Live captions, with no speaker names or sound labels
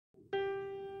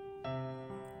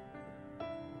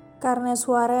Karena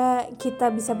suara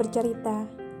kita bisa bercerita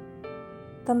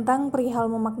tentang perihal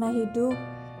memakna hidup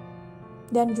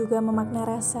dan juga memakna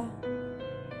rasa.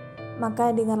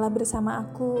 Maka dengarlah bersama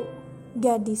aku,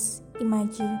 Gadis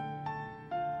Imaji.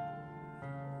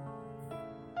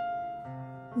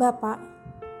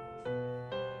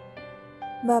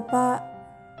 Bapak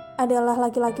adalah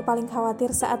laki-laki paling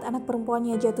khawatir saat anak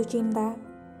perempuannya jatuh cinta.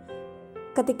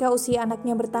 Ketika usia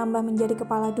anaknya bertambah menjadi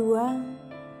kepala dua,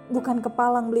 bukan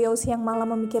kepalang beliau siang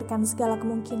malam memikirkan segala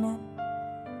kemungkinan.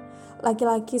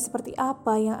 Laki-laki seperti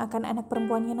apa yang akan anak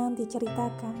perempuannya nanti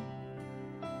ceritakan?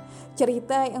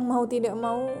 Cerita yang mau tidak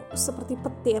mau seperti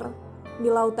petir di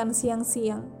lautan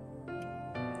siang-siang.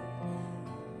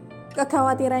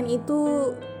 Kekhawatiran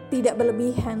itu tidak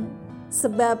berlebihan,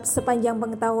 sebab sepanjang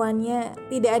pengetahuannya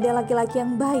tidak ada laki-laki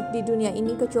yang baik di dunia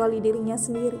ini kecuali dirinya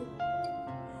sendiri.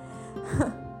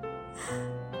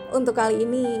 Untuk kali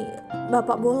ini,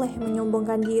 Bapak boleh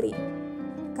menyombongkan diri,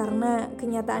 karena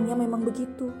kenyataannya memang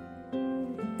begitu.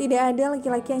 Tidak ada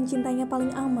laki-laki yang cintanya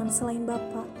paling aman selain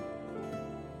Bapak.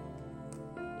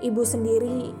 Ibu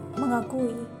sendiri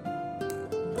mengakui,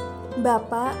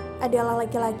 Bapak adalah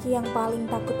laki-laki yang paling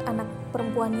takut anak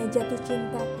perempuannya jatuh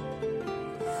cinta.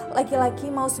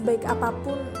 Laki-laki mau sebaik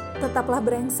apapun, tetaplah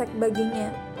brengsek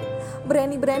baginya.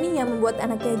 Berani-beraninya membuat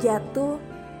anaknya jatuh,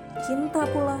 cinta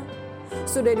pula.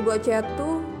 Sudah dibuat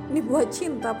jatuh, dibuat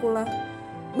cinta pula.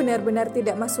 Benar-benar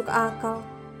tidak masuk akal.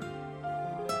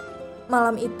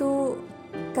 Malam itu,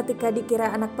 ketika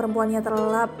dikira anak perempuannya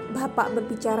terlelap, Bapak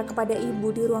berbicara kepada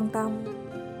ibu di ruang tamu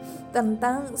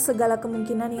tentang segala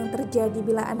kemungkinan yang terjadi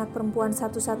bila anak perempuan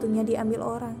satu-satunya diambil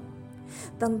orang,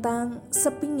 tentang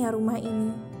sepinya rumah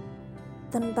ini,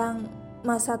 tentang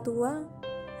masa tua,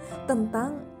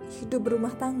 tentang hidup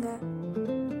berumah tangga.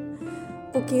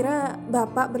 Kukira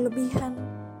Bapak berlebihan,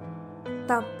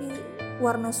 tapi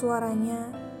warna suaranya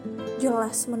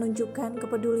jelas menunjukkan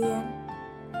kepedulian.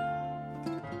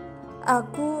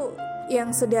 Aku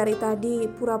yang sedari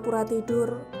tadi pura-pura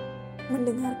tidur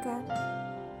mendengarkan.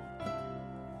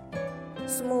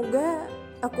 Semoga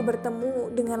aku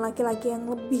bertemu dengan laki-laki yang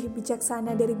lebih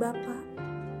bijaksana dari Bapak.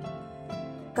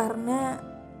 Karena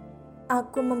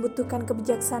aku membutuhkan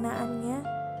kebijaksanaannya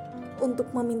untuk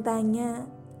memintanya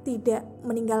tidak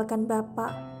meninggalkan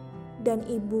Bapak dan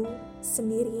Ibu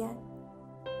sendirian.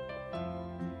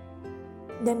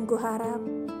 Dan kuharap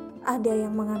ada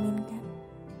yang mengaminkan.